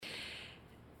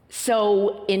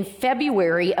So in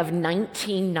February of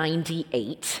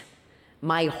 1998,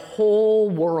 my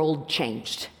whole world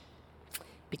changed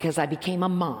because I became a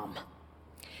mom.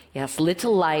 Yes,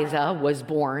 little Liza was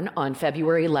born on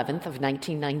February 11th of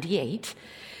 1998,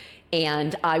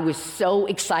 and I was so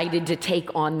excited to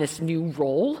take on this new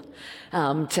role,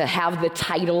 to have the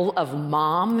title of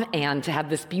mom and to have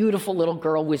this beautiful little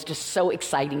girl was just so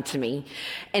exciting to me.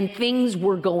 And things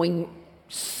were going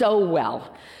so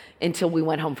well until we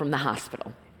went home from the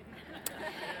hospital.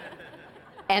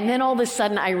 And then all of a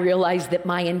sudden I realized that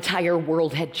my entire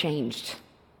world had changed,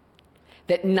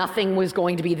 that nothing was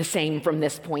going to be the same from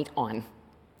this point on.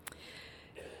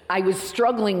 I was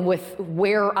struggling with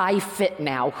where I fit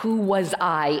now. Who was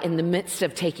I in the midst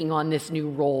of taking on this new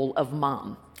role of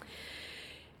mom?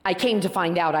 I came to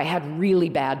find out I had really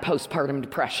bad postpartum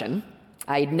depression.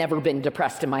 I had never been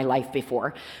depressed in my life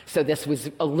before, so this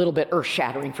was a little bit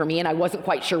earth-shattering for me, and I wasn't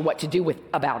quite sure what to do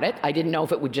about it. I didn't know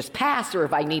if it would just pass or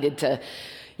if I needed to,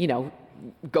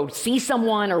 go see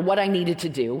someone or what I needed to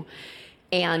do.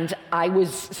 And I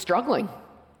was struggling.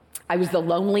 I was the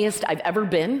loneliest I've ever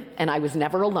been, and I was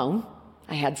never alone.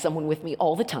 I had someone with me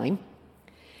all the time.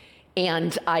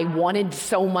 And I wanted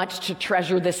so much to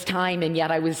treasure this time, and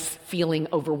yet I was feeling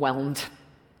overwhelmed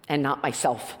and not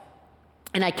myself.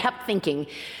 And I kept thinking,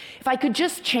 if I could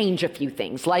just change a few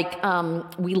things, like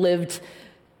we lived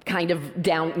kind of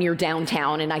near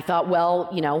downtown, and I thought, well,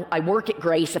 I work at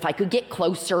Grace. If I could get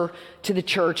closer to the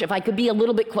church, if I could be a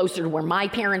little bit closer to where my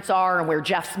parents are and where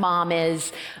Jeff's mom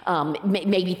is,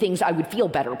 maybe things I would feel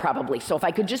better probably. So if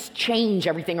I could just change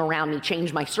everything around me,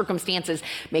 change my circumstances,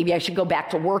 maybe I should go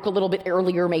back to work a little bit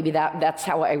earlier. Maybe that's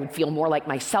how I would feel more like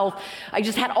myself. I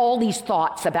just had all these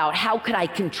thoughts about how could I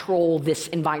control this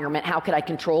environment? How could I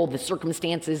control the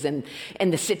circumstances and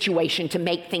the situation to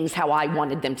make things how I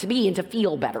wanted them to be and to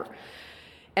feel better?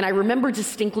 And I remember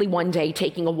distinctly one day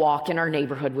taking a walk in our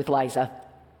neighborhood with Liza.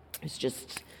 It was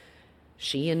just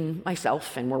she and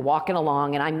myself, and we're walking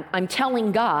along, and I'm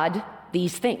telling God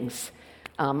these things.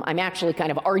 I'm actually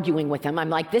kind of arguing with him. I'm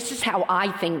like, this is how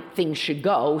I think things should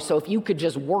go, so if you could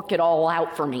just work it all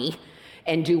out for me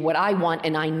and do what I want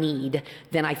and I need,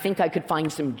 then I think I could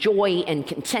find some joy and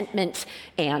contentment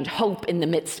and hope in the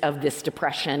midst of this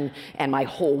depression and my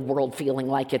whole world feeling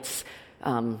like it's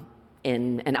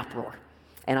in an uproar.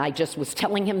 And I just was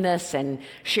telling him this and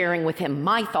sharing with him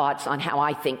my thoughts on how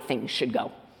I think things should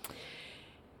go.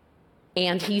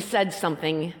 And he said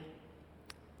something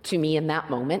to me in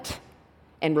that moment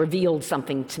and revealed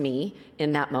something to me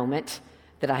in that moment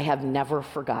that I have never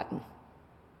forgotten.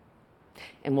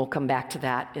 And we'll come back to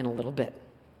that in a little bit.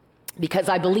 Because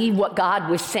I believe what God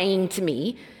was saying to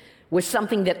me was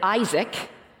something that Isaac,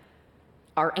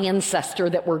 our ancestor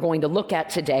that we're going to look at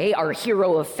today, our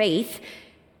hero of faith,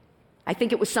 I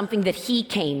think it was something that he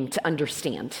came to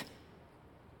understand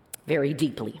very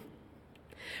deeply.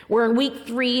 We're in week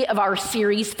 3 of our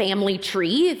series, Family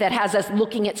Tree, that has us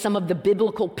looking at some of the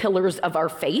biblical pillars of our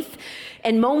faith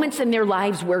and moments in their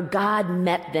lives where God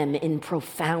met them in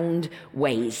profound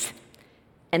ways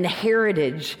and the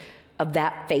heritage of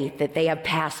that faith that they have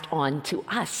passed on to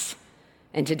us.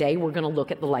 And today we're going to look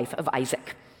at the life of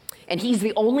Isaac. And he's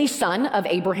the only son of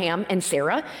Abraham and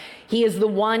Sarah. He is the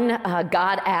one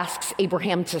God asks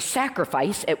Abraham to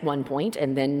sacrifice at one point,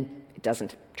 and then it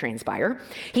doesn't transpire.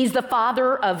 He's the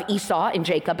father of Esau and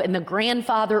Jacob and the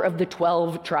grandfather of the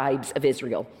 12 tribes of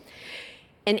Israel.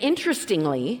 And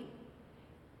interestingly,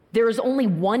 there is only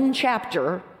one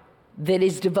chapter that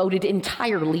is devoted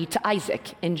entirely to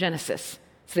Isaac in Genesis.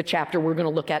 It's the chapter we're going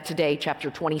to look at today, chapter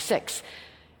 26.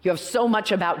 You have so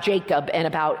much about Jacob and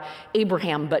about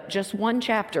Abraham, but just one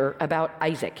chapter about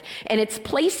Isaac. And its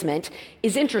placement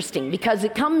is interesting because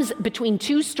it comes between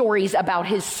 2 stories about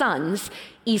his sons,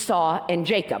 Esau and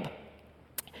Jacob.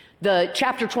 The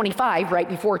chapter 25, right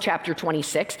before chapter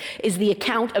 26, is the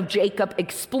account of Jacob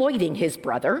exploiting his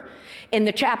brother. And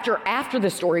the chapter after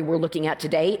the story we're looking at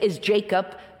today is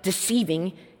Jacob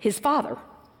deceiving his father.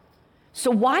 So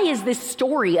why is this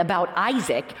story about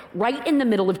Isaac right in the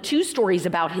middle of 2 stories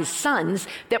about his sons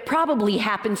that probably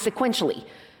happened sequentially?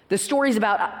 The stories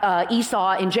about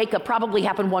Esau and Jacob probably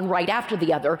happened one right after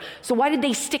the other. So why did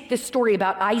they stick this story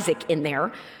about Isaac in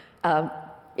there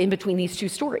in between these 2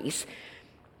 stories?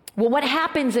 Well, what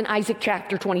happens in Isaac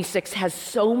chapter 26 has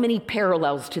so many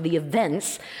parallels to the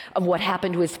events of what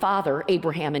happened to his father,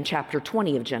 Abraham, in chapter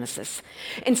 20 of Genesis.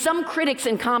 And some critics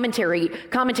and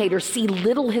commentators see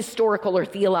little historical or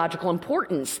theological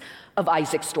importance of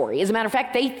Isaac's story. As a matter of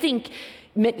fact, they think,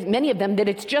 many of them, that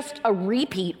it's just a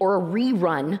repeat or a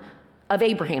rerun of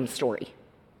Abraham's story.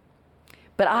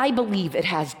 But I believe it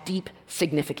has deep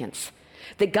significance.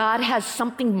 that God has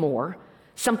something more,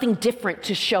 something different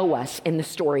to show us in the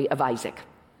story of Isaac.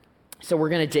 So we're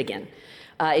going to dig in.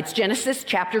 It's Genesis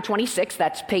chapter 26.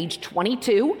 That's page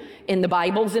 22 in the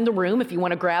Bibles in the room. If you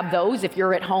want to grab those, if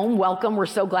you're at home, welcome. We're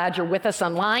so glad you're with us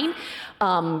online.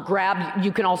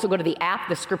 You can also go to the app.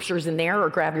 The scripture's in there, or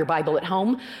grab your Bible at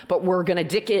home. But we're going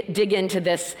to dig into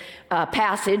this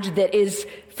passage that is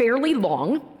fairly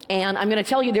long. And I'm going to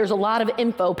tell you there's a lot of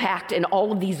info packed in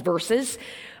all of these verses.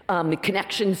 The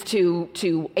connections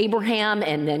to Abraham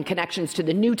and then connections to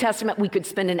the New Testament. We could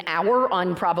spend an hour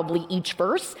on probably each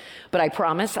verse, but I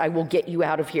promise I will get you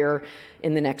out of here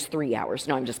in the next 3 hours.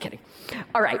 No, I'm just kidding.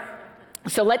 All right.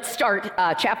 So let's start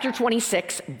chapter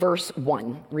 26, verse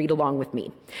 1. Read along with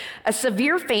me. A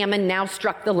severe famine now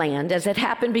struck the land, as had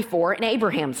happened before in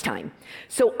Abraham's time.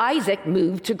 So Isaac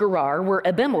moved to Gerar, where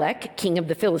Abimelech, king of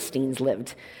the Philistines,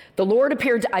 lived. The Lord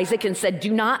appeared to Isaac and said,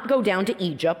 "Do not go down to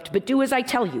Egypt, but do as I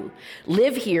tell you.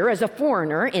 Live here as a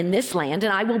foreigner in this land,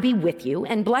 and I will be with you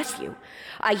and bless you.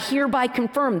 I hereby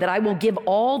confirm that I will give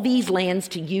all these lands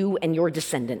to you and your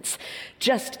descendants,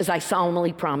 just as I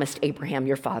solemnly promised Abraham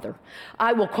your father.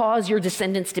 I will cause your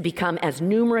descendants to become as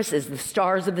numerous as the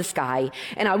stars of the sky,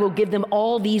 and I will give them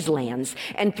all these lands,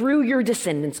 and through your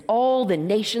descendants all the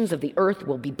nations of the earth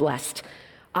will be blessed.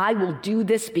 I will do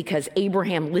this because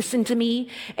Abraham listened to me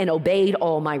and obeyed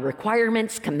all my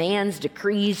requirements, commands,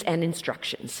 decrees, and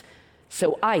instructions."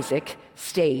 So Isaac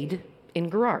stayed in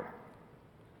Gerar.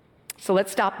 So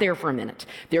let's stop there for a minute.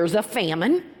 There's a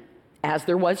famine, as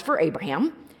there was for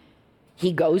Abraham.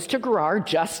 He goes to Gerar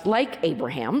just like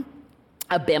Abraham.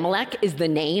 Abimelech is the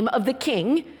name of the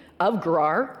king of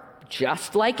Gerar,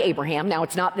 just like Abraham. Now,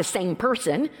 it's not the same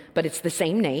person, but it's the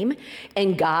same name.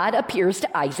 And God appears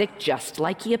to Isaac just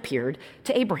like he appeared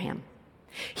to Abraham.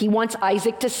 He wants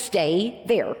Isaac to stay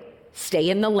there, stay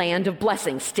in the land of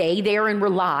blessing, stay there and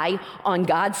rely on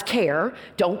God's care.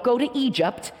 Don't go to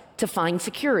Egypt to find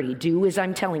security. Do as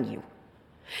I'm telling you.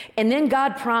 And then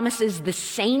God promises the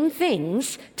same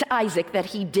things to Isaac that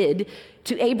he did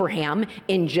to Abraham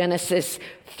in Genesis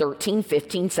 13,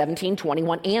 15, 17,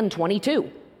 21, and 22.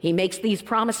 He makes these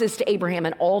promises to Abraham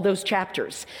in all those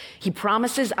chapters. He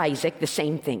promises Isaac the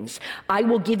same things. I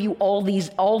will give you all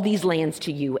these lands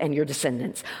to you and your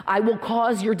descendants. I will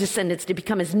cause your descendants to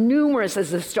become as numerous as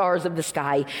the stars of the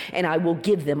sky, and I will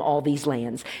give them all these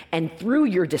lands. And through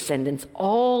your descendants,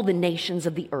 all the nations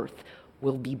of the earth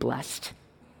will be blessed.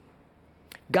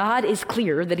 God is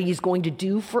clear that he's going to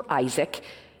do for Isaac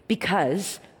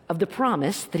because of the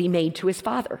promise that he made to his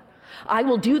father. I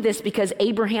will do this because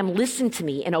Abraham listened to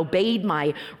me and obeyed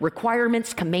my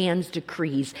requirements, commands,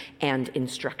 decrees, and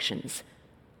instructions.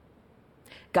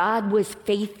 God was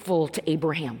faithful to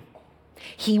Abraham.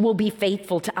 He will be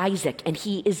faithful to Isaac, and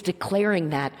he is declaring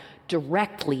that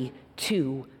directly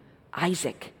to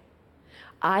Isaac.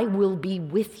 I will be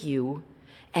with you,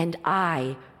 and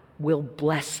I will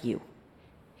bless you.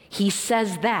 He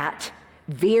says that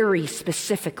very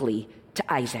specifically to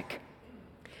Isaac.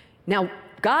 Now,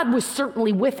 God was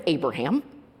certainly with Abraham,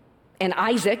 and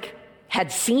Isaac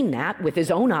had seen that with his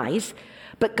own eyes,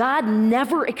 but God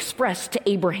never expressed to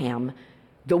Abraham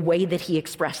the way that he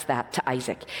expressed that to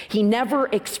Isaac. He never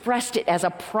expressed it as a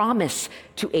promise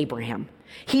to Abraham.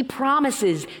 He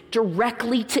promises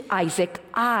directly to Isaac,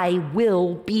 I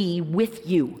will be with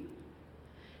you.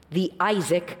 The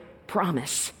Isaac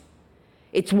promise.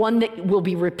 It's one that will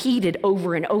be repeated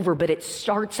over and over, but it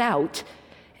starts out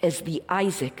as the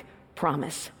Isaac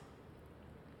promise.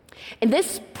 And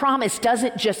this promise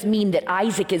doesn't just mean that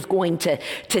Isaac is going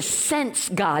to sense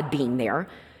God being there.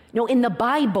 No, in the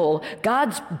Bible,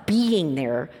 God's being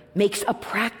there makes a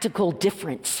practical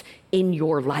difference in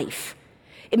your life.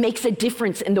 It makes a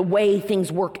difference in the way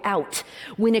things work out.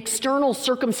 When external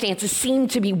circumstances seem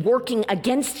to be working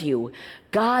against you,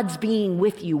 God's being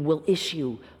with you will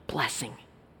issue blessing.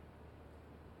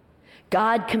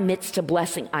 God commits to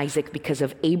blessing Isaac because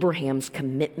of Abraham's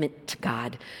commitment to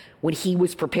God when he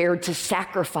was prepared to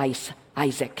sacrifice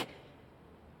Isaac.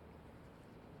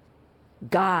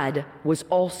 God was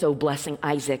also blessing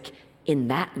Isaac in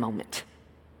that moment.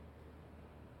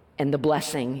 And the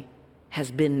blessing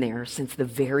has been there since the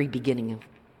very beginning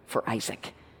for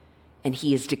Isaac. And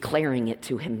he is declaring it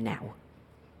to him now.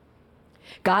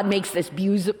 God makes this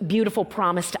beautiful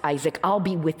promise to Isaac. I'll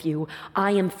be with you.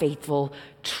 I am faithful.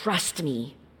 Trust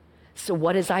me. So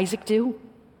what does Isaac do?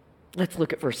 Let's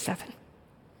look at verse 7.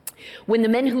 When the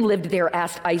men who lived there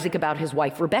asked Isaac about his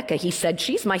wife Rebekah, he said,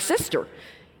 she's my sister.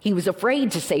 He was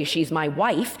afraid to say she's my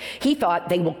wife. He thought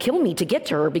they will kill me to get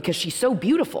to her because she's so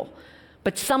beautiful.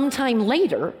 But sometime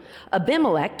later,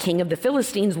 Abimelech, king of the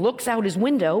Philistines, looks out his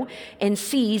window and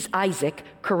sees Isaac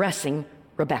caressing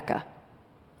Rebekah.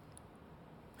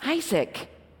 Isaac,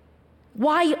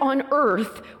 why on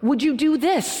earth would you do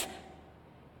this?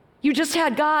 You just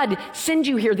had God send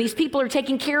you here. These people are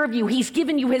taking care of you. He's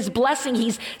given you his blessing.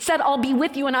 He's said, I'll be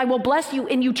with you and I will bless you.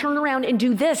 And you turn around and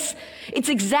do this. It's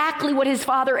exactly what his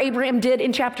father Abraham did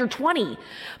in chapter 20.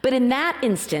 But in that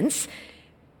instance,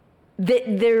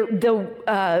 in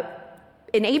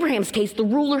Abraham's case, the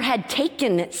ruler had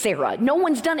taken Sarah. No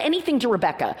one's done anything to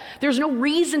Rebekah. There's no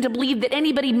reason to believe that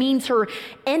anybody means her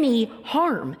any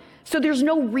harm. So there's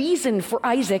no reason for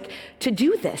Isaac to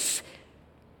do this.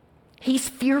 He's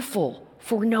fearful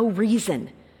for no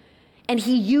reason. And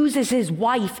he uses his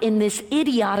wife in this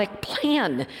idiotic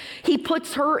plan. He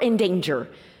puts her in danger.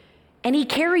 And he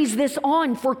carries this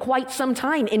on for quite some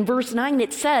time. In verse 9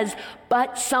 it says,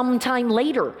 but sometime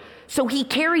later. So he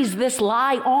carries this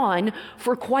lie on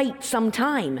for quite some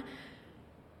time.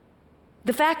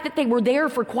 The fact that they were there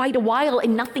for quite a while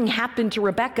and nothing happened to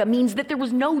Rebekah means that there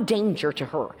was no danger to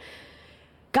her.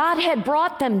 God had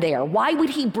brought them there. Why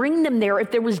would he bring them there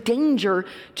if there was danger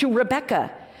to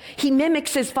Rebekah? He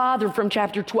mimics his father from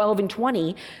chapter 12 and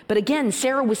 20, but again,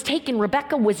 Sarah was taken,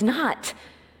 Rebekah was not.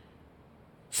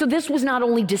 So this was not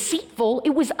only deceitful,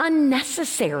 it was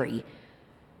unnecessary.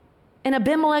 And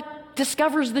Abimelech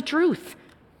discovers the truth.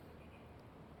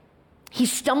 He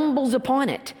stumbles upon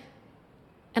it.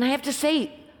 And I have to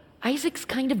say, Isaac's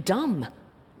kind of dumb.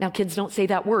 Now, kids don't say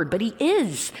that word, but he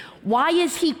is. Why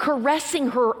is he caressing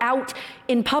her out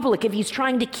in public if he's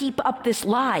trying to keep up this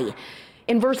lie?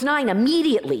 In verse 9,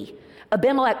 immediately,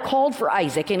 Abimelech called for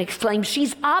Isaac and exclaimed,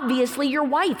 she's obviously your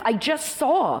wife. I just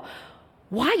saw.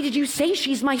 Why did you say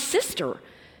she's my sister?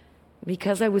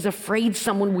 Because I was afraid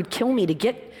someone would kill me to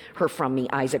get her from me,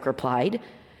 Isaac replied.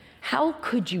 How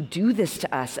could you do this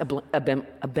to us?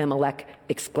 Abimelech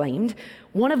exclaimed.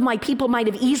 One of my people might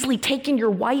have easily taken your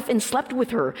wife and slept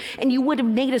with her, and you would have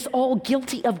made us all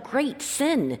guilty of great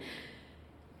sin.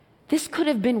 This could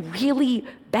have been really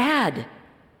bad.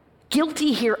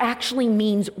 Guilty here actually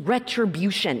means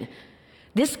retribution.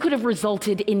 This could have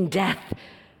resulted in death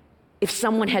if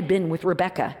someone had been with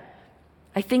Rebekah.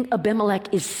 I think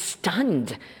Abimelech is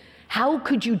stunned. How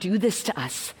could you do this to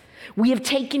us? We have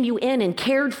taken you in and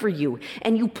cared for you,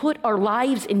 and you put our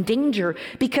lives in danger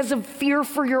because of fear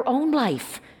for your own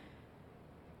life.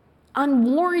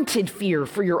 Unwarranted fear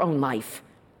for your own life.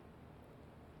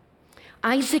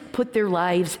 Isaac put their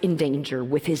lives in danger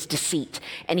with his deceit,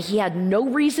 and he had no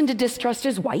reason to distrust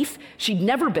his wife. She'd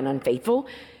never been unfaithful,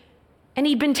 and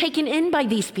he'd been taken in by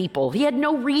these people. He had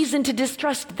no reason to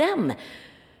distrust them.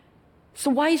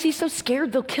 So why is he so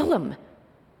scared they'll kill him?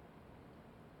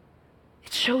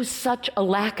 It shows such a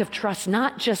lack of trust,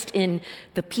 not just in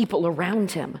the people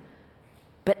around him,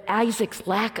 but Isaac's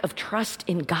lack of trust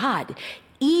in God,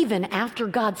 even after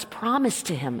God's promise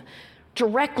to him,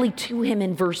 directly to him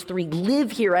in verse 3,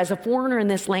 live here as a foreigner in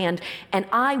this land, and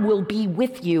I will be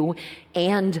with you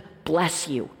and bless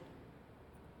you.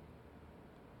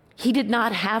 He did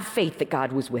not have faith that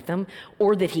God was with him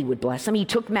or that he would bless him. He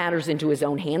took matters into his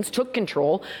own hands, took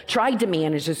control, tried to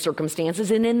manage his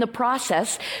circumstances, and in the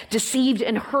process deceived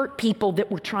and hurt people that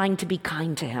were trying to be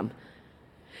kind to him,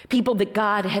 people that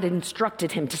God had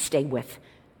instructed him to stay with.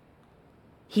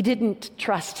 He didn't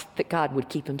trust that God would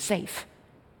keep him safe.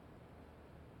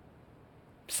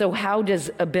 So how does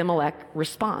Abimelech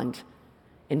respond?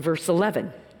 In verse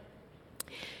 11,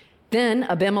 then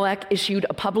Abimelech issued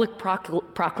a public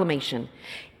proclamation.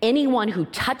 Anyone who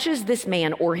touches this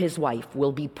man or his wife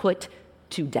will be put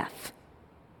to death.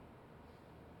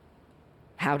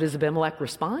 How does Abimelech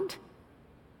respond?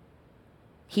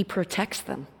 He protects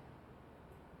them.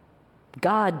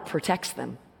 God protects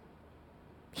them.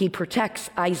 He protects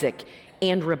Isaac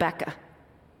and Rebekah.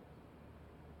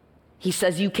 He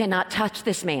says, you cannot touch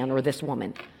this man or this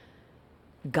woman.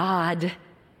 God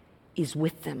is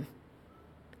with them,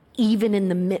 even in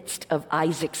the midst of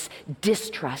Isaac's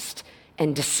distrust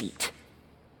and deceit.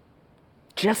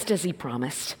 Just as he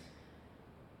promised,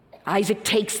 Isaac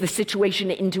takes the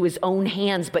situation into his own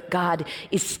hands, but God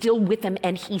is still with him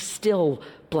and he still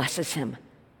blesses him.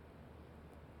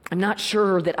 I'm not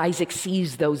sure that Isaac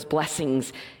sees those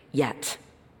blessings yet,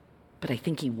 but I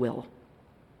think he will.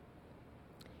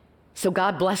 So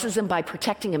God blesses him by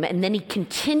protecting him, and then he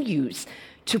continues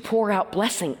to pour out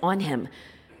blessing on him.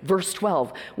 Verse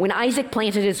 12, when Isaac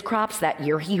planted his crops that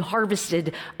year, he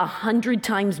harvested 100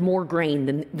 times more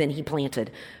grain than he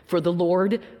planted, for the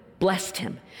Lord blessed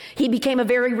him. He became a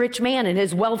very rich man, and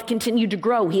his wealth continued to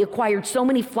grow. He acquired so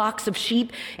many flocks of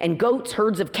sheep and goats,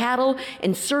 herds of cattle,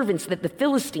 and servants that the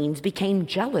Philistines became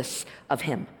jealous of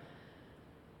him.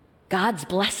 God's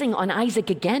blessing on Isaac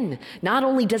again. Not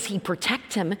only does he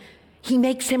protect him, He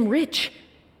makes him rich.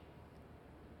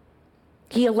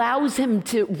 He allows him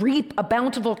to reap a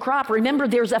bountiful crop. Remember,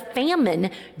 there's a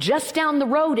famine just down the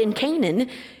road in Canaan,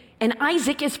 and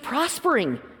Isaac is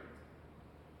prospering.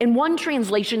 In one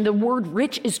translation, the word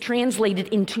rich is translated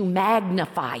into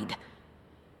magnified.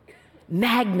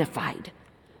 Magnified.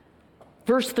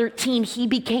 Verse 13, he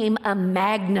became a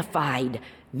magnified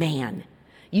man.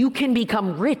 You can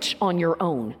become rich on your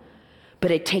own,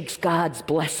 but it takes God's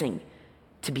blessing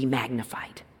to be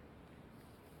magnified.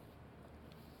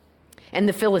 And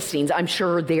the Philistines, I'm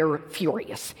sure they're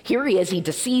furious. Here he is, he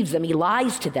deceives them, he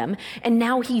lies to them, and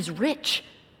now he's rich.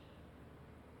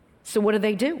 So what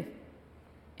do?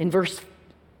 In verse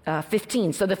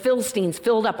 15, so the Philistines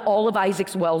filled up all of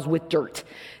Isaac's wells with dirt.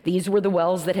 These were the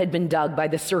wells that had been dug by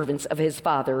the servants of his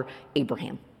father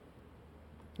Abraham.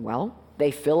 Well,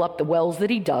 they fill up the wells that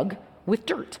he dug with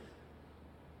dirt.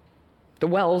 The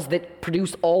wells that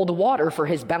produce all the water for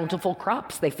his bountiful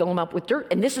crops, they fill them up with dirt.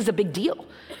 And this is a big deal.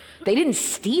 They didn't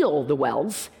steal the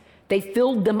wells. They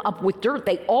filled them up with dirt.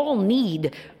 They all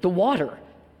need the water.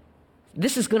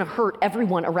 This is going to hurt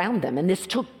everyone around them. And this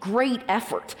took great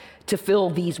effort to fill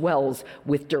these wells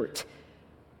with dirt.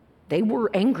 They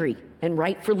were angry, and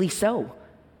rightfully so.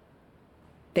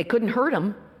 They couldn't hurt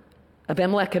them.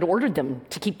 Abimelech had ordered them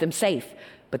to keep them safe,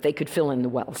 but they could fill in the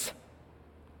wells.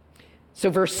 So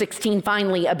verse 16,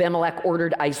 finally, Abimelech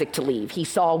ordered Isaac to leave. He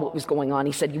saw what was going on.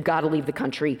 He said, you've got to leave the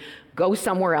country. Go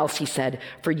somewhere else, he said,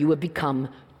 for you have become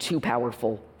too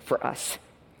powerful for us.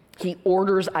 He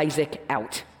orders Isaac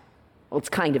out. Well, it's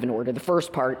kind of an order. The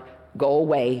first part, go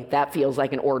away, that feels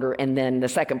like an order. And then the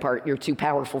second part, you're too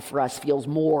powerful for us, feels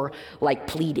more like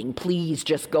pleading. Please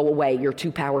just go away. You're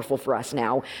too powerful for us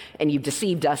now. And you've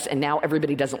deceived us, and now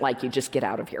everybody doesn't like you. Just get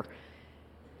out of here.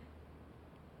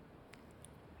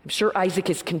 I'm sure Isaac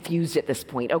is confused at this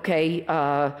point. Okay,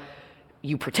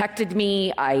 you protected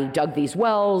me. I dug these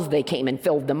wells. They came and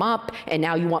filled them up, and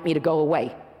now you want me to go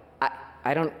away.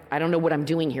 I don't know what I'm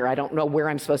doing here. I don't know where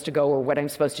I'm supposed to go or what I'm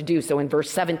supposed to do. So in verse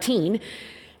 17,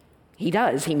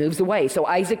 he moves away. So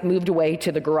Isaac moved away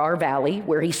to the Gerar Valley,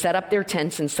 where he set up their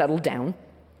tents and settled down.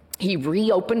 He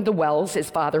reopened the wells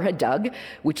his father had dug,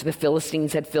 which the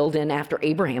Philistines had filled in after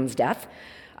Abraham's death.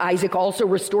 Isaac also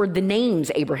restored the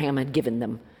names Abraham had given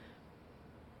them.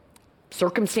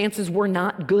 Circumstances were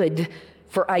not good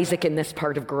for Isaac in this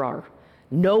part of Gerar.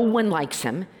 No one likes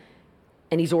him,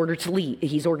 and he's ordered to leave.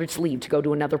 He's ordered to leave to go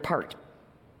to another part.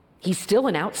 He's still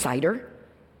an outsider,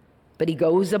 but he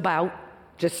goes about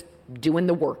just doing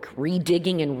the work,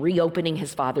 redigging and reopening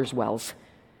his father's wells.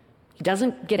 He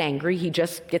doesn't get angry, he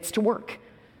just gets to work.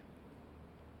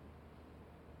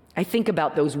 I think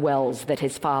about those wells that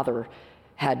his father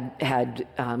had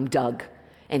dug,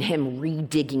 and him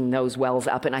redigging those wells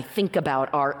up. And I think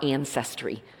about our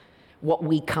ancestry, what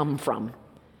we come from.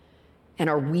 And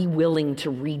are we willing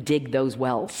to redig those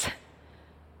wells?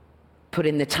 Put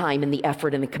in the time and the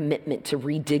effort and the commitment to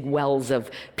redig wells of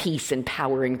peace and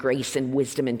power and grace and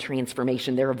wisdom and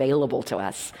transformation. They're available to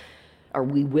us. Are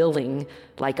we willing,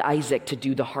 like Isaac, to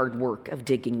do the hard work of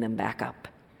digging them back up?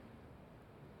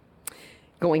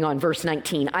 Going on, verse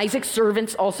 19, Isaac's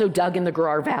servants also dug in the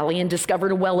Gerar Valley and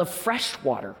discovered a well of fresh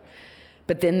water.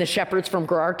 But then the shepherds from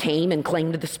Gerar came and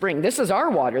claimed the spring. This is our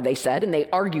water, they said, and they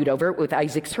argued over it with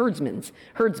Isaac's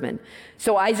herdsmen.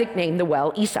 So Isaac named the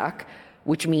well Esek,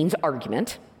 which means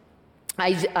argument.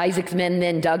 Isaac's men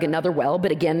then dug another well,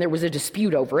 but again there was a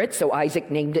dispute over it, so Isaac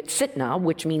named it Sitnah,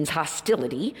 which means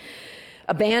hostility.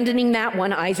 Abandoning that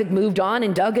one, Isaac moved on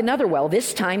and dug another well.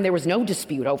 This time there was no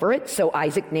dispute over it, so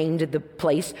Isaac named the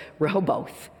place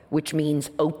Rehoboth, which means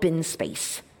open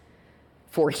space.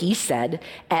 For he said,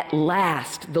 at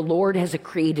last the Lord has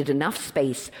created enough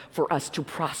space for us to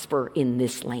prosper in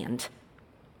this land.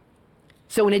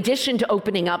 So in addition to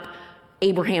opening up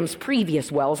Abraham's previous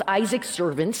wells, Isaac's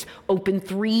servants opened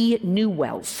 3 new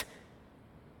wells.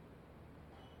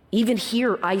 Even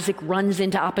here, Isaac runs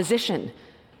into opposition.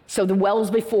 So the wells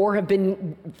before have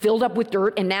been filled up with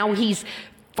dirt, and now he's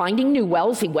finding new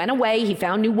wells. He went away, he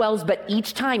found new wells, but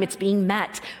each time it's being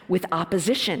met with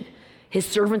opposition. His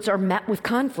servants are met with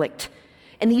conflict.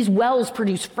 And these wells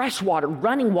produce fresh water,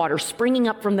 running water, springing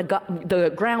up from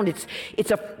the ground.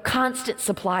 It's a constant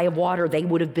supply of water. They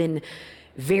would have been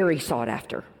very sought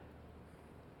after.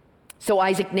 So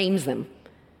Isaac names them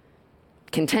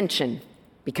contention,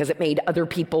 because it made other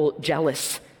people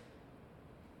jealous.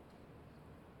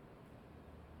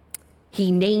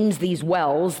 He names these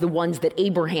wells, the ones that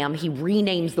Abraham, he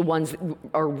renames the ones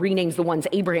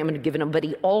Abraham had given him, but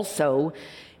he also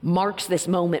marks this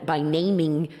moment by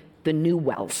naming the new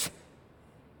wells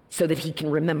so that he can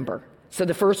remember. So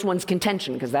the first one's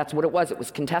contention, because that's what it was. It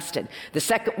was contested. The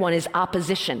second one is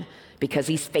opposition, because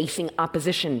he's facing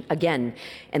opposition again.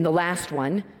 And the last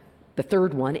one, the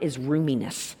third one, is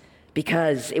roominess,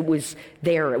 because it was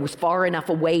there. It was far enough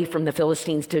away from the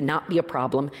Philistines to not be a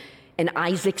problem. And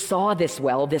Isaac saw this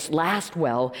well, this last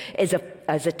well, as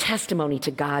a testimony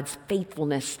to God's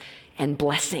faithfulness and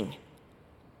blessing.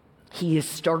 He is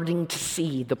starting to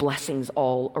see the blessings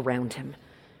all around him.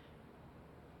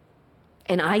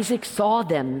 And Isaac saw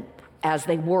them as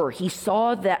they were. He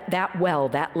saw that well,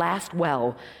 that last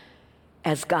well,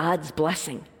 as God's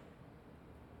blessing.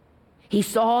 He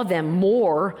saw them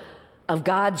more of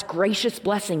God's gracious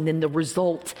blessing than the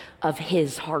result of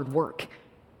his hard work.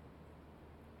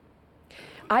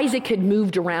 Isaac had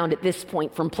moved around at this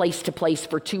point from place to place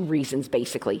for two reasons,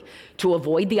 basically. To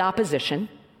avoid the opposition.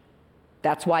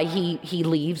 That's why he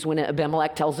leaves when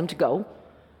Abimelech tells him to go.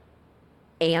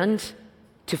 And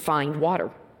to find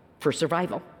water for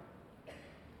survival.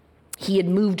 He had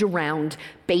moved around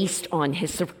based on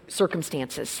his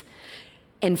circumstances.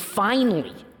 And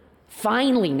finally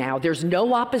now, there's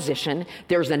no opposition.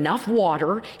 There's enough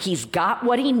water. He's got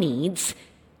what he needs,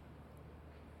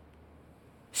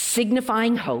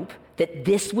 signifying hope that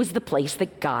this was the place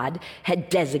that God had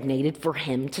designated for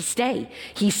him to stay.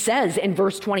 He says in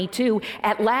verse 22,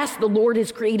 "At last the Lord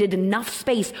has created enough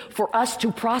space for us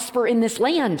to prosper in this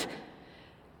land.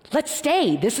 Let's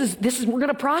stay. This is we're going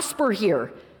to prosper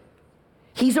here.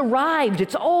 He's arrived.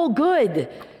 It's all good."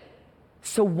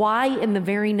 So why in the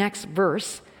very next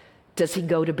verse does he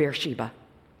go to Beersheba?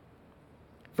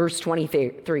 Verse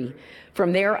 23,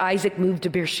 "From there Isaac moved to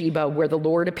Beersheba, where the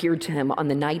Lord appeared to him on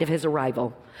the night of his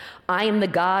arrival. 'I am the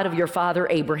God of your father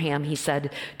Abraham,' he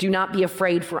said. 'Do not be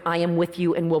afraid, for I am with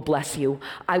you and will bless you.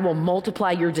 I will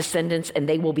multiply your descendants, and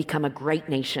they will become a great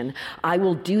nation. I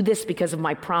will do this because of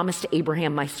my promise to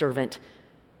Abraham, my servant.'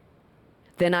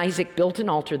 Then Isaac built an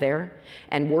altar there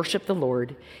and worshiped the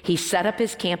Lord. He set up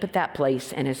his camp at that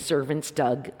place, and his servants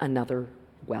dug another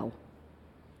well."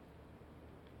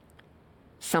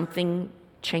 Something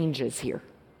changes here.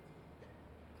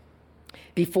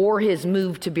 Before his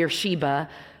move to Beersheba,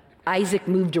 Isaac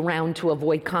moved around to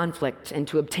avoid conflict and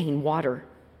to obtain water.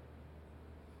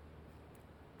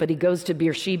 But he goes to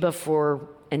Beersheba for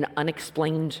an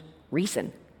unexplained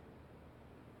reason.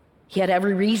 He had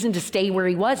every reason to stay where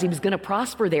he was. He was going to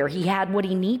prosper there. He had what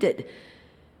he needed.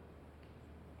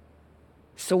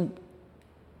 So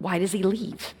why does he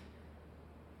leave?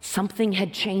 Something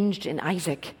had changed in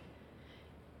Isaac,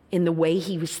 in the way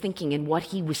he was thinking and what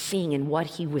he was seeing and what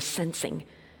he was sensing.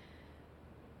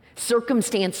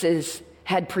 Circumstances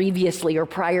had previously or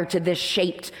prior to this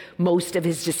shaped most of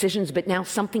his decisions, but now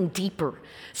something deeper,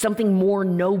 something more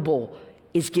noble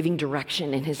is giving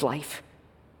direction in his life.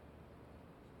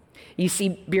 You see,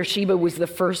 Beersheba was the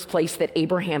first place that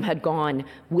Abraham had gone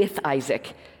with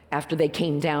Isaac after they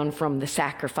came down from the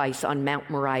sacrifice on Mount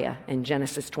Moriah in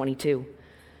Genesis 22.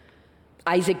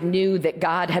 Isaac knew that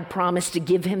God had promised to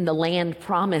give him the land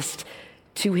promised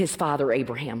to his father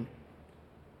Abraham.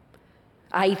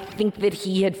 I think that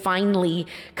he had finally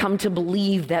come to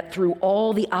believe that through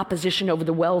all the opposition over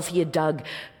the wells he had dug,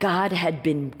 God had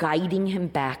been guiding him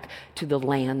back to the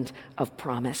land of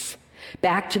promise,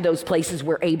 back to those places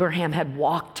where Abraham had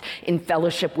walked in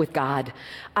fellowship with God.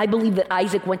 I believe that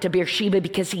Isaac went to Beersheba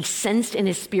because he sensed in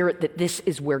his spirit that this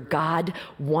is where God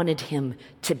wanted him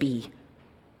to be.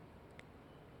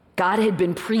 God had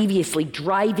been previously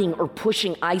driving or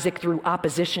pushing Isaac through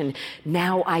opposition.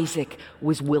 Now Isaac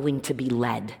was willing to be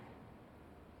led.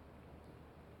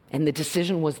 And the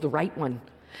decision was the right one,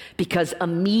 because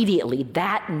immediately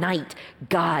that night,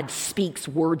 God speaks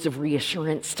words of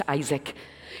reassurance to Isaac.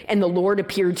 And the Lord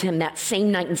appeared to him that same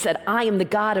night and said, "I am the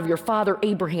God of your father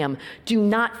Abraham. Do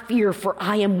not fear, for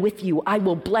I am with you. I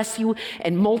will bless you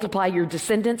and multiply your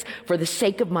descendants for the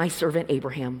sake of my servant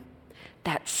Abraham."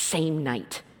 That same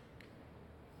night,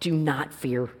 do not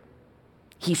fear.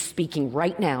 He's speaking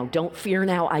right now. Don't fear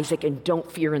now, Isaac, and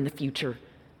don't fear in the future.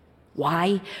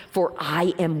 Why? For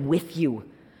I am with you.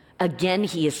 Again,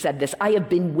 he has said this. I have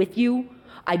been with you.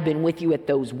 I've been with you at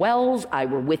those wells. I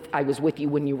was with you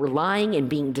when you were lying and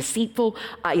being deceitful.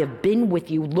 I have been with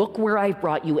you. Look where I've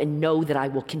brought you, and know that I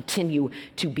will continue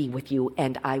to be with you,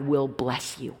 and I will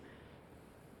bless you.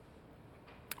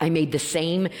 I make the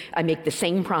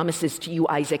same promises to you,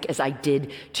 Isaac, as I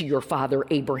did to your father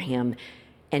Abraham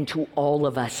and to all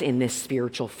of us in this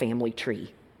spiritual family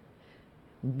tree.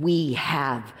 We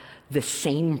have the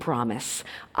same promise.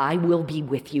 I will be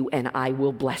with you and I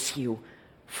will bless you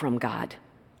from God.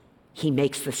 He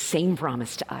makes the same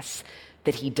promise to us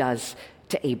that he does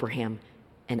to Abraham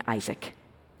and Isaac.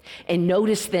 And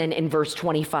notice then in verse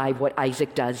 25 what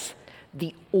Isaac does,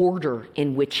 the order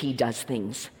in which he does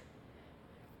things.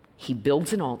 He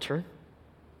builds an altar.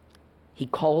 He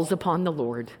calls upon the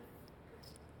Lord.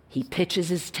 He pitches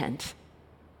his tent.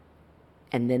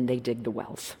 And then they dig the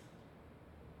wells.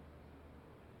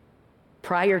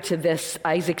 Prior to this,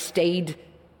 Isaac stayed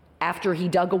after he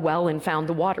dug a well and found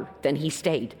the water. Then he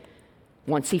stayed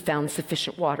once he found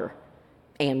sufficient water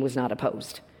and was not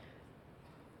opposed.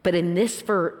 But in this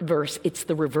verse, it's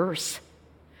the reverse.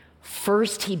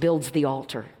 First, he builds the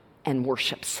altar and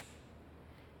worships.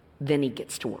 Then he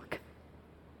gets to work.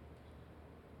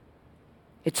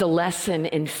 It's a lesson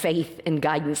in faith and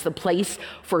guidance. The place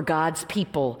for God's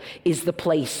people is the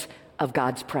place of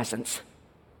God's presence.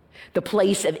 The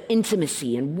place of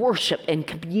intimacy and worship and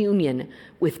communion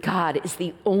with God is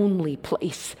the only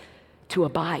place to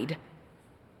abide.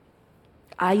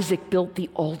 Isaac built the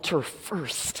altar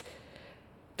first,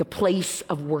 the place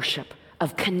of worship,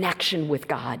 of connection with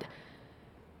God.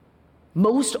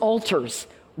 Most altars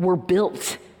were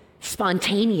built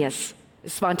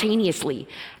spontaneously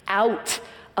out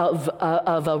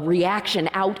of a reaction,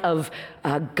 out of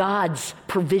God's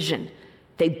provision.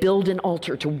 They build an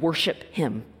altar to worship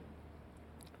him.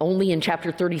 Only in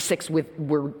chapter 36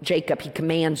 where Jacob, he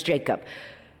commands Jacob.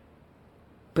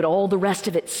 But all the rest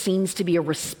of it seems to be a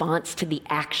response to the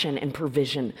action and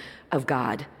provision of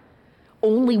God.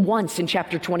 Only once in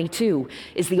chapter 22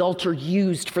 is the altar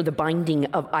used for the binding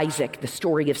of Isaac, the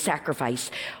story of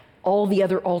sacrifice. All the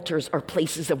other altars are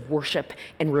places of worship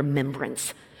and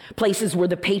remembrance, places where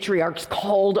the patriarchs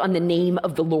called on the name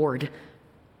of the Lord.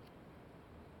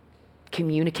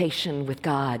 Communication with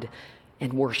God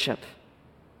and worship.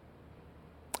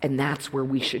 And that's where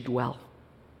we should dwell.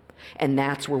 And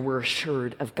that's where we're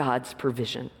assured of God's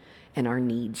provision and our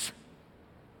needs.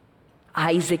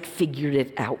 Isaac figured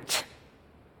it out.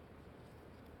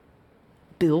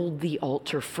 Build the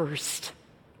altar first.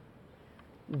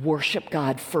 Worship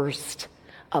God first.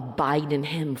 Abide in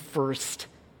him first.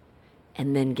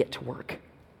 And then get to work.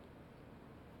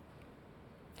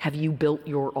 Have you built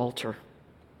your altar?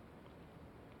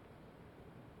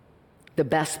 The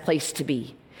best place to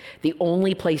be, the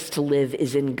only place to live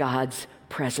is in God's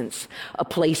presence, a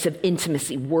place of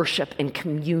intimacy, worship, and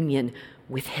communion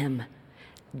with him.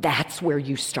 That's where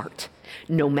you start.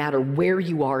 No matter where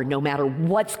you are, no matter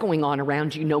what's going on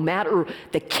around you, no matter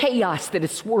the chaos that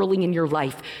is swirling in your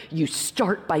life, you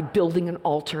start by building an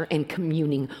altar and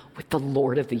communing with the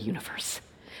Lord of the universe.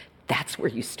 That's where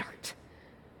you start.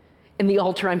 And the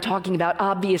altar I'm talking about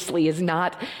obviously is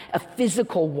not a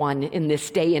physical one in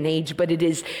this day and age, but it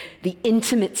is the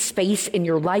intimate space in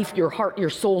your life, your heart,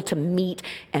 your soul to meet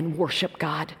and worship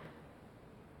God.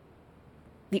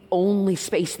 The only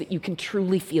space that you can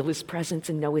truly feel his presence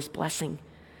and know his blessing.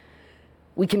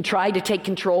 We can try to take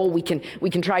control. We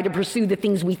can try to pursue the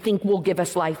things we think will give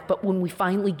us life. But when we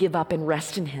finally give up and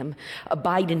rest in him,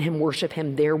 abide in him, worship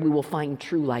him, there we will find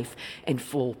true life and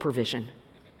full provision.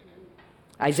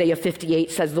 Isaiah 58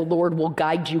 says, the Lord will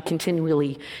guide you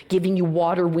continually, giving you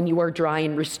water when you are dry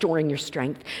and restoring your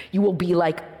strength. You will be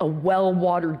like a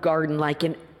well-watered garden, like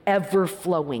an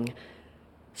ever-flowing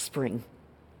spring,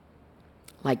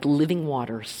 like living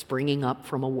water springing up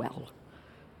from a well.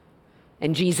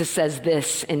 And Jesus says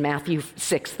this in Matthew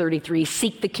 6:33,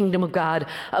 seek the kingdom of God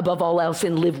above all else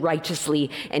and live righteously,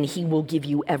 and he will give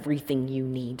you everything you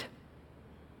need.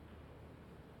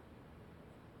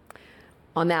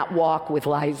 On that walk with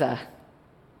Liza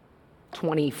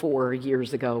 24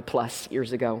 years ago, plus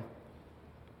years ago,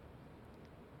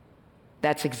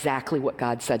 that's exactly what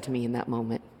God said to me in that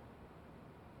moment.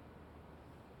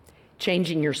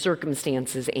 Changing your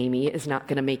circumstances, Amy, is not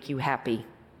going to make you happy.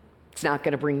 It's not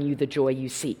going to bring you the joy you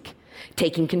seek.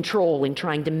 Taking control and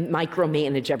trying to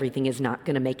micromanage everything is not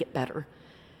going to make it better.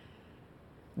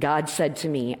 God said to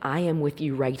me, I am with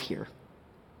you right here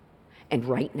and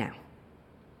right now.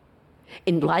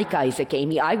 And like Isaac,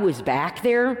 Amy, I was back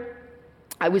there.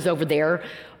 I was over there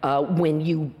when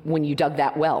you dug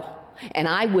that well. And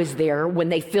I was there when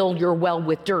they filled your well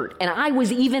with dirt. And I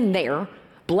was even there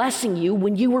blessing you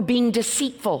when you were being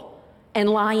deceitful and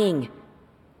lying.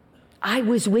 I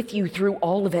was with you through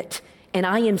all of it. And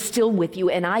I am still with you.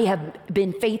 And I have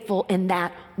been faithful, and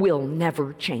that will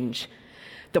never change.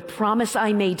 The promise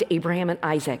I made to Abraham and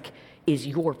Isaac is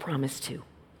your promise too.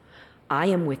 I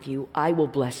am with you. I will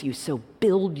bless you. So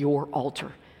build your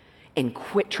altar and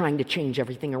quit trying to change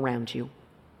everything around you,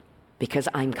 because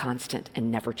I'm constant and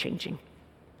never changing.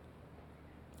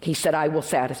 He said, I will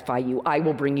satisfy you. I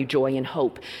will bring you joy and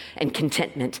hope and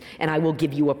contentment, and I will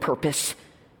give you a purpose.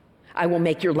 I will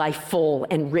make your life full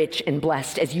and rich and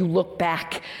blessed as you look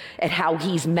back at how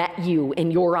he's met you in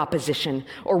your opposition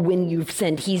or when you've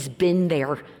sinned. He's been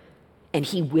there and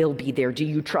he will be there. Do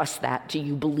you trust that? Do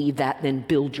you believe that? Then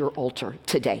build your altar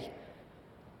today.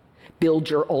 Build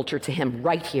your altar to him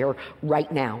right here,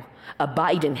 right now.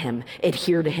 Abide in him,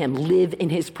 adhere to him, live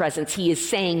in his presence. He is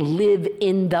saying, live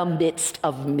in the midst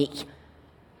of me.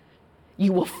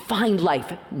 You will find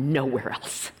life nowhere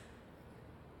else.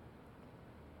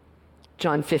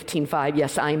 John 15:5,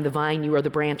 yes, I am the vine, you are the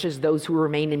branches. Those who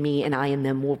remain in me and I in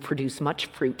them will produce much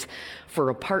fruit. For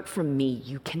apart from me,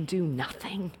 you can do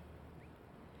nothing.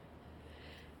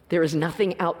 There is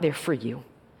nothing out there for you.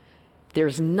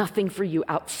 There's nothing for you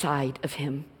outside of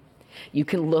him. You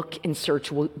can look and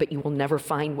search, but you will never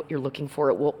find what you're looking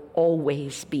for. It will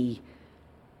always be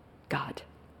God.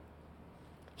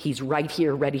 He's right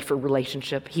here, ready for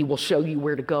relationship. He will show you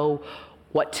where to go,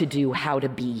 what to do, how to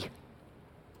be.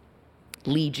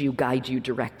 Lead you, guide you,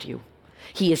 direct you.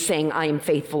 He is saying, I am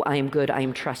faithful, I am good, I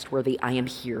am trustworthy, I am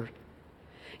here.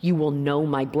 You will know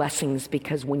my blessings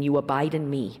because when you abide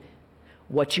in me,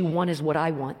 what you want is what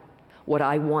I want. What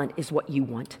I want is what you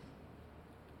want.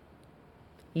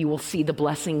 You will see the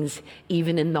blessings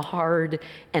even in the hard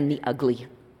and the ugly.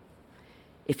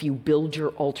 If you build your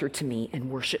altar to me and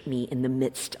worship me in the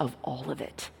midst of all of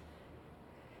it,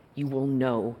 you will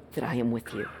know that I am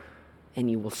with you and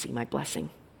you will see my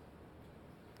blessing.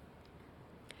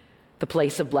 The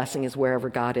place of blessing is wherever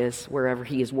God is, wherever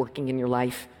he is working in your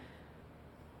life.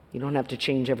 You don't have to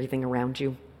change everything around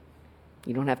you.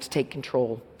 You don't have to take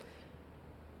control.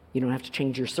 You don't have to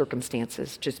change your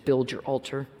circumstances. Just build your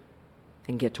altar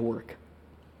and get to work.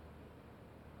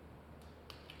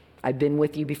 I've been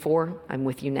with you before, I'm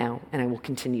with you now, and I will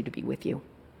continue to be with you.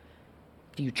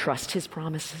 Do you trust his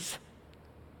promises?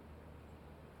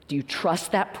 Do you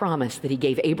trust that promise that he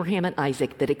gave Abraham and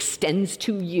Isaac that extends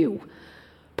to you,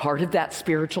 part of that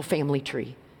spiritual family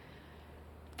tree,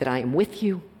 that I am with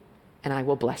you and I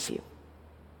will bless you?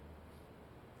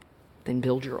 Then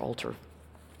build your altar.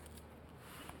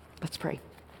 Let's pray.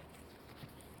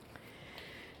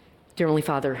 Dear Heavenly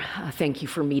Father, thank you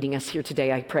for meeting us here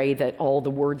today. I pray that all the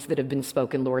words that have been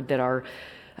spoken, Lord, that are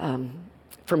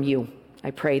from you, I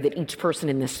pray that each person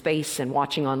in this space and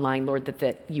watching online, Lord,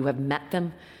 that you have met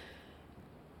them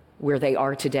where they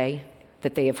are today,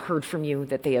 that they have heard from you,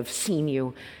 that they have seen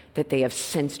you, that they have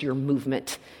sensed your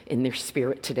movement in their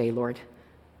spirit today, Lord.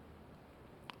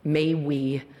 May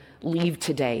we leave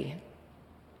today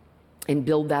and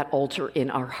build that altar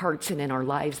in our hearts and in our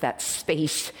lives, that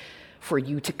space for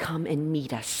you to come and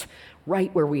meet us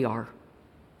right where we are,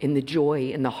 in the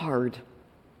joy and the hard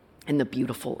and the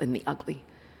beautiful and the ugly.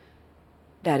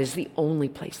 That is the only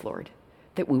place, Lord,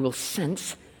 that we will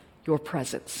sense your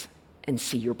presence and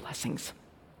see your blessings.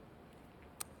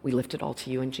 We lift it all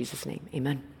to you in Jesus' name.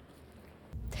 Amen.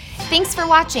 Thanks for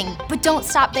watching, but don't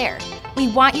stop there. We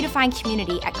want you to find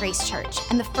community at Grace Church,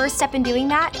 and the first step in doing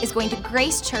that is going to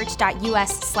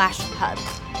gracechurch.us/hub.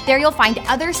 There you'll find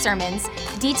other sermons,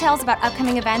 details about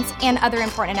upcoming events, and other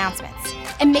important announcements.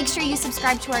 And make sure you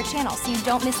subscribe to our channel so you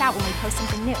don't miss out when we post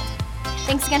something new.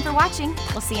 Thanks again for watching.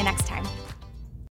 We'll see you next time.